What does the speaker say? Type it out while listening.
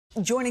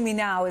Joining me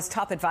now is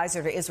top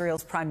advisor to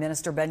Israel's Prime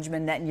Minister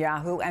Benjamin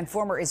Netanyahu and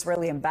former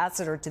Israeli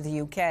ambassador to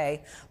the UK,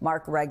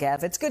 Mark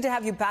Regev. It's good to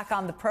have you back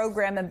on the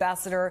program,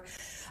 Ambassador.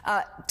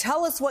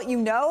 Tell us what you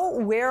know.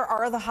 Where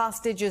are the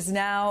hostages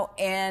now?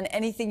 And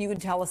anything you can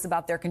tell us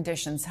about their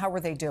conditions. How are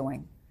they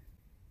doing?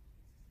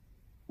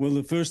 Well,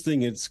 the first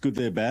thing, it's good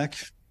they're back.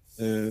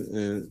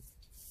 13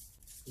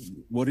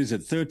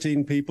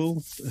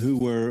 people who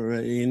were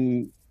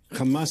in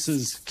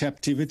Hamas's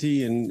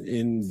captivity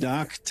in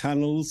dark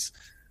tunnels.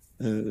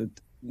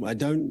 I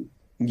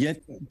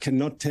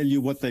cannot tell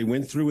you what they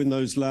went through in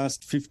those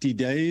last 50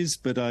 days,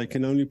 but I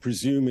can only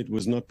presume it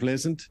was not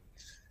pleasant,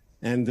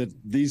 and that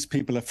these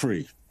people are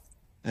free,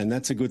 and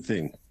that's a good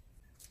thing.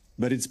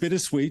 But it's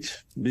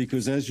bittersweet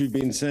because, as you've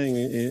been saying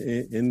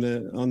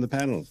on the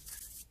panel,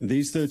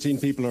 these 13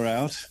 people are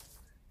out,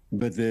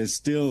 but there's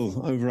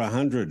still over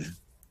 100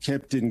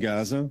 kept in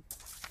Gaza.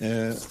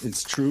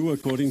 It's true,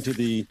 according to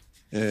the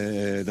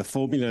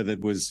formula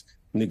that was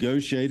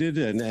negotiated,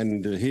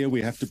 and here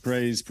we have to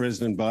praise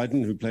President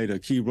Biden, who played a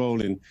key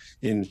role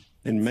in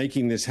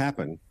making this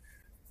happen.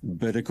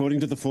 But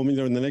according to the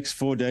formula, in the next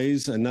 4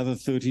 days, another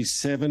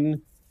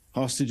 37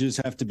 hostages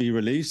have to be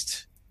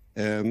released,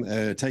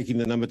 taking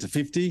the number to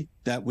 50.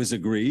 That was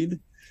agreed.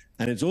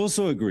 And it's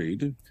also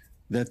agreed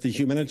that the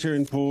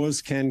humanitarian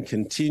pause can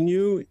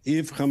continue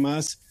if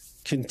Hamas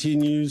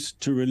continues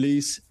to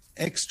release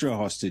extra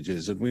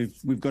hostages, and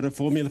we've got a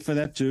formula for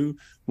that too.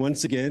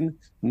 Once again,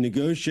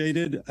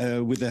 negotiated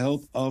with the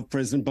help of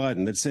President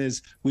Biden, that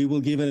says we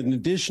will give an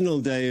additional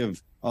day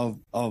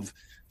of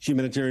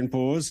humanitarian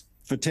pause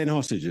for 10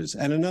 hostages,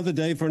 and another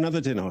day for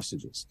another 10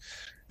 hostages.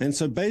 And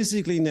so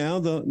basically now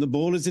the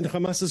ball is in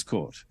Hamas's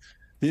court.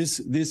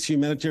 This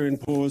humanitarian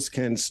pause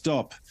can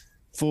stop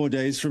 4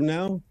 days from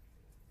now,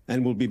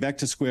 and we'll be back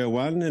to square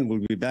one, and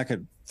we'll be back at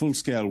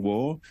full-scale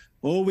war.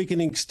 Or we can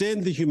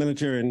extend the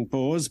humanitarian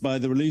pause by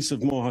the release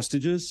of more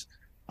hostages.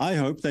 I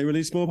hope they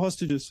release more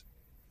hostages.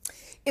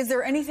 Is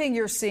there anything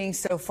you're seeing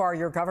so far,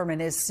 your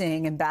government is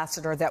seeing,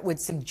 Ambassador, that would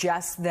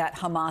suggest that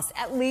Hamas,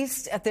 at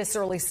least at this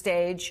early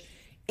stage,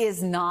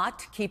 is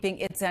not keeping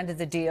its end of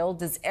the deal?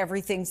 Does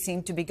everything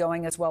seem to be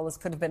going as well as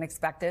could have been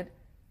expected?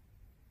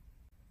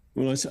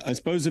 Well, I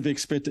suppose if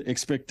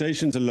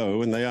expectations are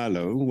low, and they are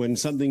low, when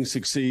something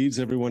succeeds,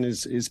 everyone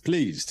is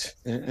pleased.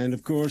 And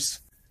of course,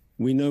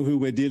 we know who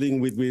we're dealing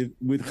with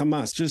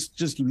Hamas.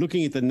 Just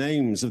looking at the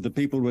names of the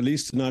people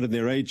released tonight and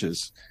their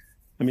ages.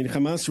 I mean,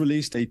 Hamas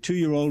released a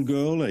 2-year-old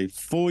girl, a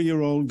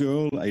 4-year-old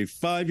girl, a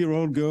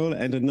 5-year-old girl,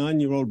 and a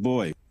 9-year-old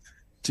boy,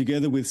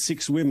 together with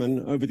 6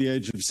 women over the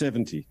age of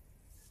 70.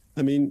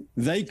 I mean,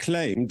 they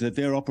claimed that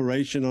their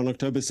operation on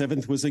October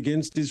 7th was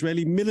against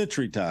Israeli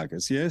military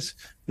targets, yes?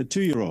 The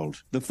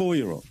 2-year-old, the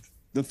 4-year-old,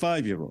 the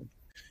 5-year-old.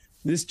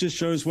 This just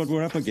shows what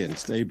we're up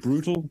against, a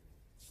brutal,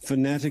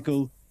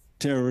 fanatical,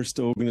 terrorist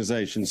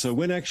organization. So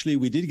when actually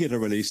we did get a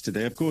release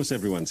today, of course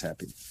everyone's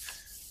happy.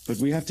 But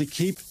we have to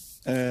keep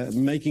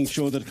making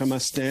sure that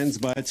Hamas stands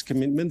by its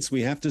commitments.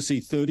 We have to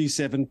see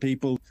 37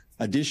 people,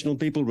 additional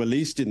people,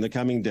 released in the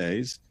coming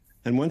days.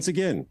 And once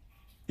again,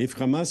 if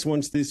Hamas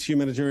wants this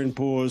humanitarian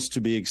pause to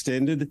be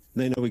extended,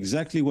 they know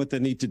exactly what they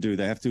need to do.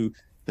 They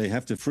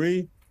have to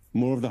free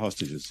more of the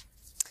hostages.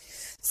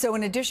 So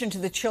in addition to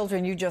the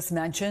children you just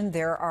mentioned,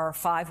 there are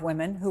 5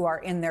 women who are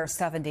in their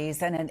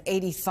 70s and an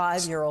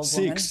 85-year-old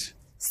woman. 6.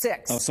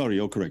 Oh, sorry,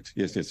 you're correct.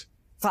 Yes.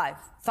 5.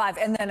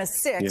 And then a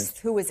 6th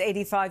who is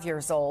 85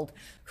 years old,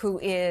 who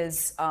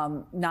is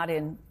not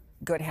in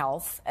good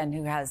health and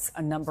who has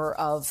a number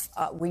of,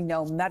 we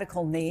know,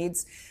 medical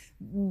needs.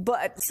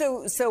 But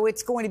so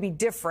it's going to be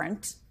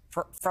different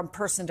from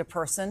person to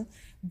person.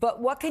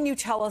 But what can you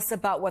tell us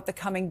about what the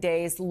coming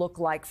days look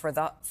like for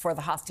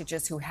the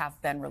hostages who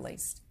have been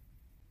released?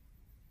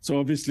 So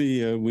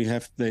obviously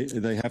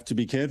they have to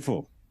be cared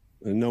for.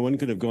 No one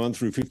could have gone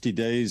through 50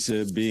 days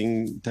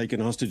being taken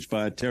hostage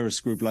by a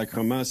terrorist group like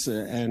Hamas,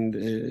 and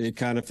it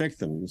can't affect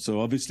them.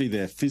 So obviously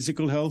their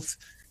physical health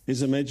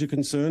is a major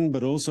concern,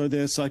 but also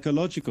their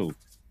psychological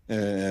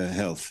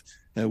health.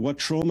 What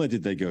trauma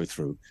did they go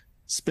through,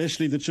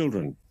 especially the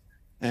children?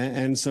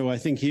 And so I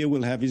think here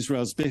we'll have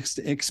Israel's best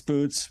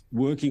experts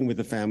working with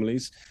the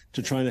families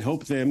to try to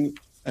help them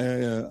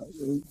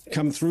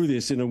come through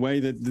this in a way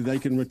that they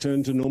can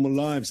return to normal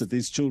lives, that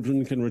these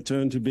children can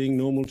return to being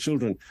normal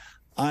children.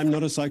 I'm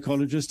not a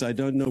psychologist. I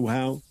don't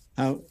know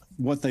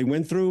what they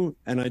went through,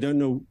 and I don't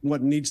know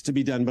what needs to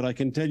be done. But I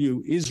can tell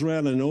you,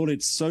 Israel and all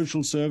its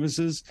social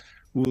services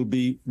will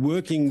be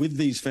working with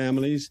these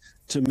families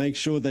to make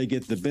sure they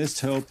get the best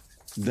help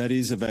that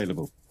is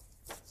available.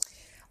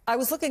 I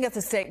was looking at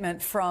the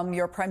statement from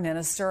your prime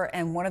minister,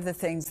 and one of the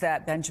things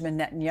that Benjamin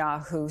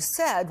Netanyahu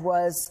said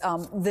was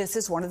this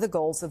is one of the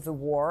goals of the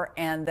war,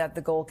 and that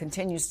the goal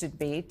continues to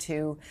be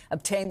to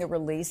obtain the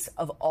release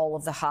of all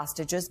of the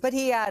hostages. But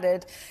he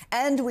added,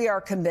 and we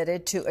are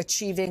committed to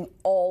achieving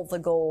all the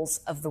goals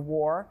of the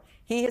war.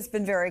 He has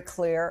been very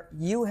clear.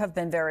 You have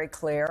been very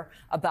clear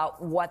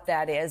about what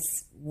that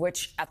is,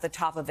 which at the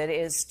top of it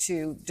is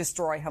to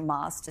destroy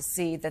Hamas, to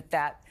see that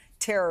that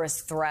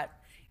terrorist threat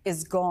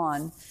is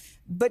gone.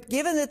 But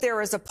given that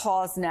there is a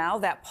pause now,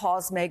 that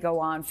pause may go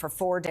on for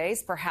 4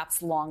 days,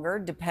 perhaps longer,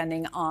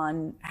 depending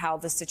on how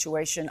the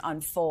situation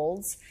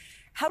unfolds.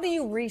 How do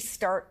you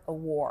restart a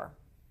war?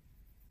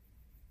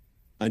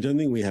 I don't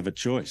think we have a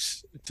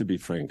choice, to be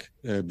frank,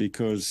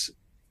 because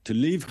to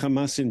leave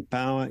Hamas in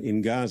power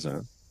in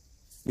Gaza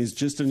is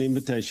just an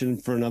invitation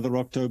for another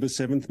October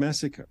 7th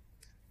massacre.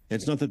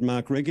 It's not that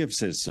Mark Regev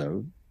says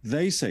so.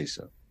 They say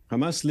so.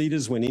 Hamas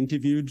leaders, when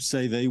interviewed,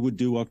 say they would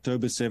do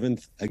October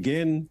 7th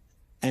again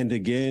and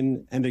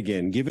again and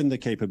again. Given the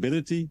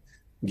capability,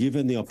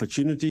 given the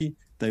opportunity,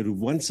 they would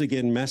once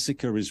again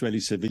massacre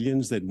Israeli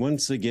civilians. They'd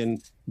once again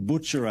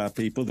butcher our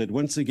people. They'd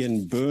once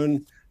again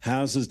burn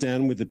houses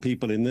down with the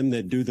people in them.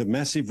 They'd do the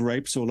massive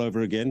rapes all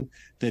over again.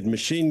 They'd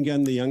machine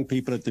gun the young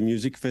people at the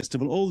music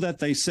festival. All that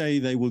they say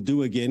they will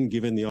do again,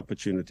 given the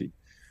opportunity.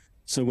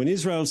 So when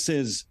Israel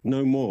says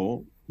no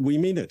more, we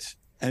mean it.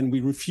 And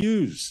we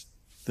refuse.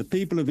 The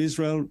people of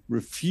Israel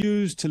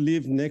refuse to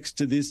live next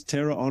to this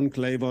terror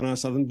enclave on our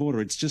southern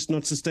border. It's just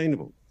not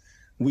sustainable.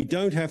 We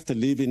don't have to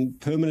live in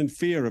permanent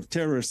fear of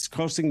terrorists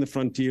crossing the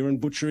frontier and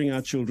butchering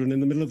our children in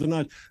the middle of the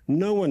night.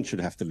 No one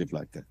should have to live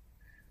like that.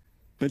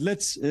 But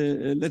let's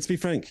be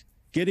frank.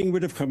 Getting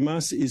rid of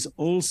Hamas is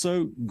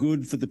also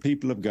good for the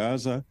people of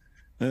Gaza.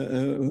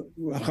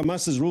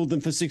 Hamas has ruled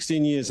them for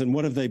 16 years, and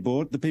what have they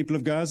brought? The people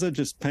of Gaza?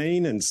 Just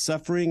pain and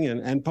suffering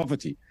and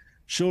poverty.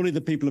 Surely the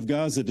people of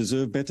Gaza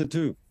deserve better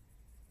too.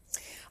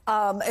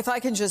 If I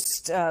can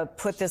just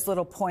put this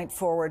little point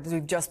forward,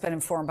 we've just been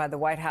informed by the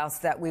White House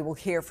that we will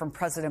hear from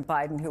President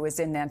Biden, who is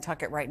in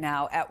Nantucket right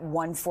now, at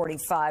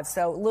 1:45.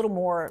 So a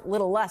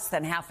little less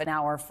than half an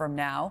hour from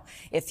now,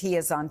 if he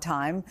is on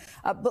time.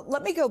 But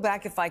let me go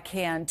back, if I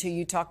can, to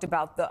you talked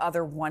about the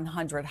other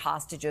 100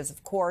 hostages.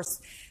 Of course,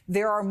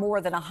 there are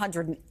more than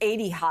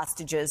 180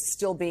 hostages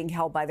still being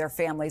held by their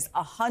families.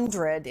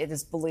 100, it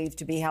is believed,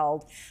 to be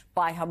held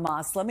by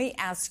Hamas. Let me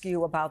ask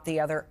you about the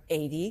other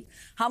 80.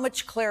 How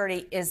much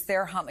clarity is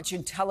there? How much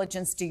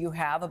intelligence do you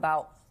have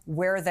about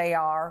where they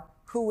are,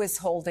 who is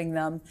holding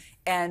them,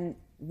 and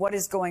what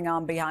is going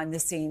on behind the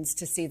scenes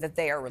to see that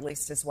they are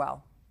released as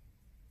well?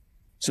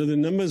 So the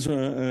numbers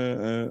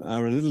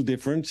are a little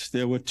different.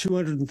 There were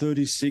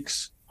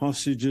 236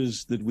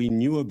 hostages that we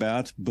knew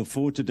about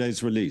before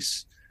today's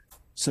release.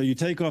 So you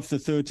take off the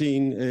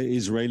 13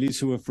 Israelis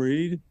who were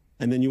freed,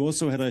 and then you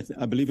also had,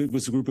 I believe it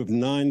was a group of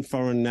 9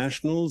 foreign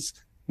nationals,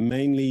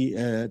 mainly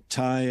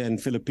Thai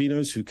and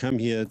Filipinos, who come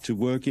here to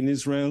work in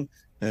Israel,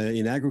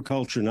 in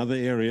agriculture and other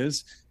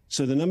areas.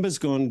 So the number's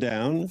gone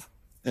down.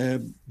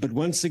 But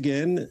once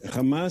again,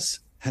 Hamas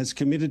has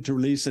committed to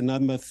release a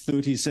number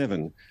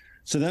 37.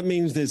 So that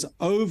means there's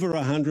over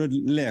 100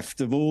 left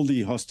of all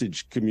the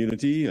hostage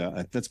community.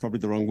 That's probably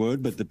the wrong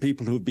word, but the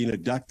people who have been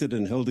abducted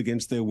and held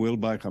against their will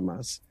by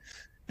Hamas.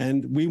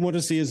 And we want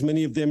to see as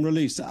many of them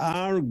released.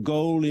 Our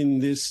goal in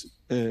this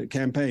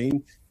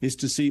campaign is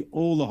to see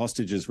all the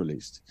hostages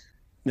released.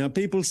 Now,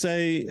 people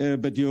say,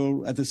 but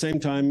you're at the same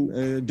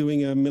time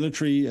doing a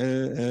military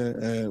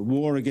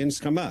war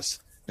against Hamas.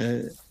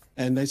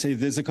 And they say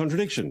there's a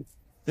contradiction.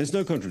 There's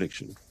no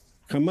contradiction.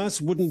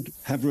 Hamas wouldn't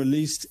have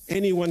released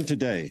anyone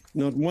today.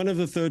 Not one of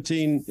the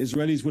 13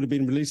 Israelis would have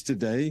been released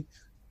today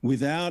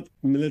without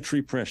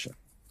military pressure.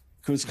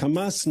 Because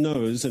Hamas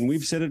knows, and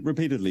we've said it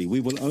repeatedly, we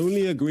will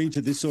only agree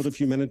to this sort of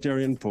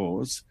humanitarian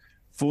pause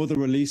for the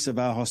release of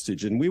our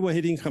hostage. And we were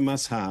hitting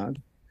Hamas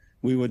hard.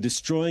 We were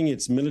destroying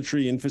its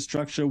military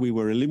infrastructure. We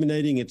were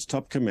eliminating its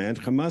top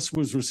command. Hamas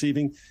was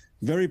receiving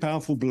very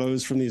powerful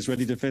blows from the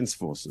Israeli Defense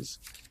Forces.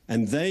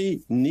 And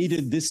they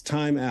needed this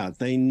time out.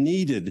 They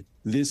needed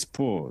this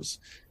pause.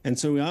 And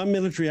so our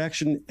military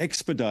action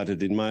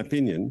expedited, in my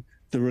opinion,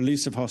 the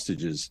release of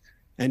hostages.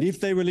 And if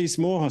they release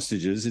more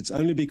hostages, it's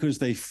only because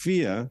they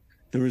fear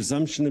the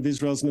resumption of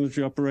Israel's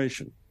military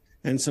operation.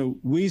 And so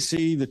we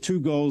see the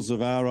two goals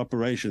of our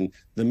operation,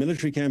 the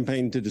military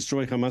campaign to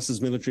destroy Hamas's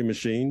military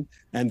machine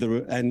and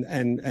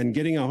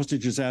getting our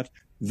hostages out,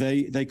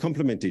 they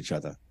complement each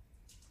other.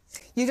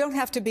 You don't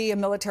have to be a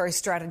military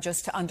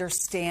strategist to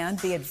understand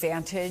the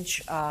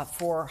advantage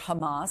for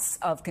Hamas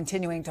of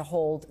continuing to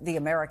hold the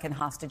American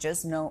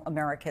hostages. No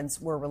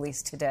Americans were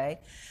released today.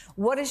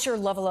 What is your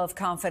level of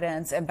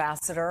confidence,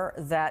 Ambassador,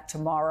 that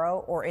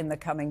tomorrow or in the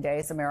coming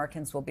days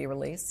Americans will be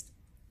released?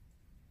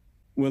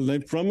 Well,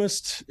 they've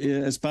promised,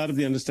 as part of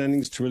the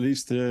understandings, to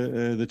release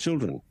the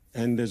children.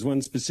 And there's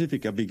one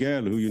specific,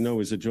 Abigail, who you know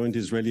is a joint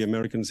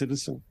Israeli-American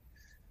citizen.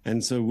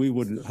 And so we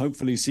would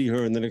hopefully see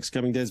her in the next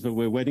coming days, but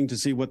we're waiting to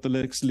see what the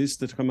next list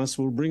that Hamas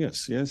will bring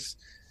us, yes?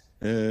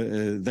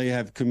 They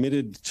have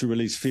committed to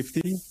release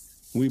 50.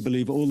 We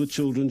believe all the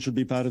children should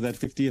be part of that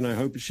 50, and I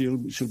hope she'll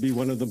be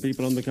one of the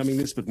people on the coming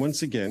list. But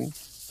once again,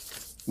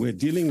 we're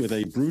dealing with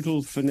a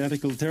brutal,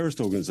 fanatical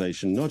terrorist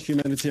organization, not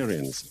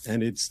humanitarians.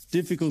 And it's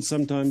difficult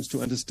sometimes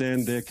to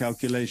understand their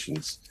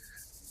calculations.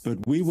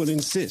 But we will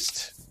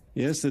insist,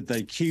 yes, that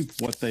they keep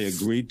what they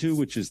agreed to,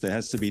 which is there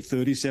has to be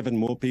 37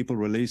 more people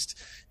released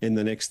in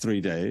the next 3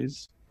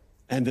 days,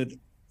 and that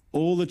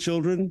all the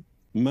children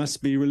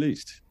must be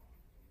released.